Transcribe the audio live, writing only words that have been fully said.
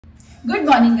Good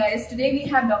morning, guys. Today we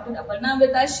have Dr. Aparna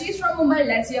with us. She's from Mumbai.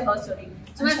 Let's hear her story.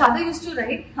 So my father used to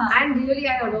ride, and really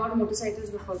I adored motorcycles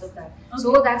because of that. Okay.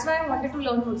 So that's why I wanted to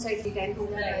learn motorcycle. 10th ho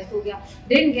gaya, 12th ho gaya.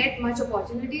 Didn't get much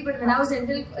opportunity, but when I was in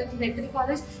dental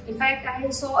college, in fact I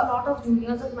saw a lot of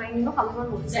juniors of mine, coming on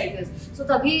motorcycles. So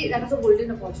tabhi that was a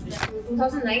golden opportunity. In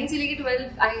 2009 se leke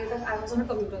 12, I was on a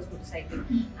commuter's motorcycle,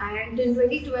 and in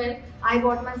 2012 I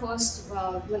got my first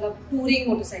touring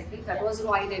motorcycle. That was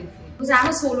Royal Enfield. Because I'm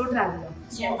a solo traveler.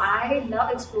 So I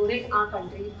love exploring our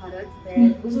country, Bharat, where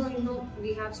because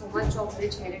we have so much of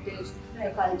rich heritage, the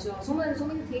culture, so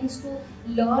many things to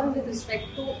learn with respect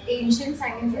to ancient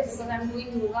sciences. Because I'm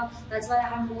doing yoga, that's why I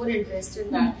have more interest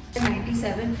in that. In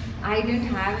 '97, I didn't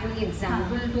have any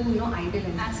example to idle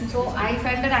in. So I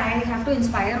felt that I have to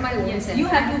inspire my own self. You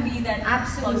have to be that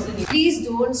person. Please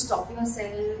don't stop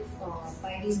yourself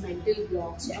by these mental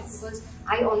blocks. Because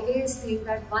I always think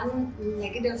that one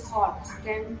negative thought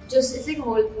can just, it's like a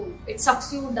whirlpool. It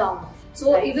sucks you down.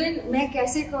 So even मैं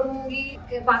कैसे करूँगी,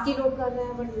 बाकी लोग कर रहे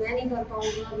हैं but मैं नहीं कर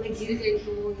पाऊँगा, मैं गिर गई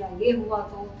तो या ये हुआ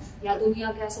तो या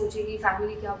दुनिया क्या सोचेगी,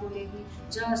 फैमिली क्या बोलेगी.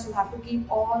 Just you have to keep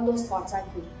all those thoughts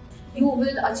at bay. You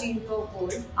will achieve your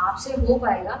goal. आपसे हो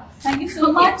पाएगा. Thank you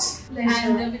so much,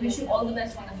 and we wish you all the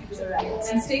best for the future.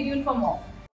 And stay tuned for more.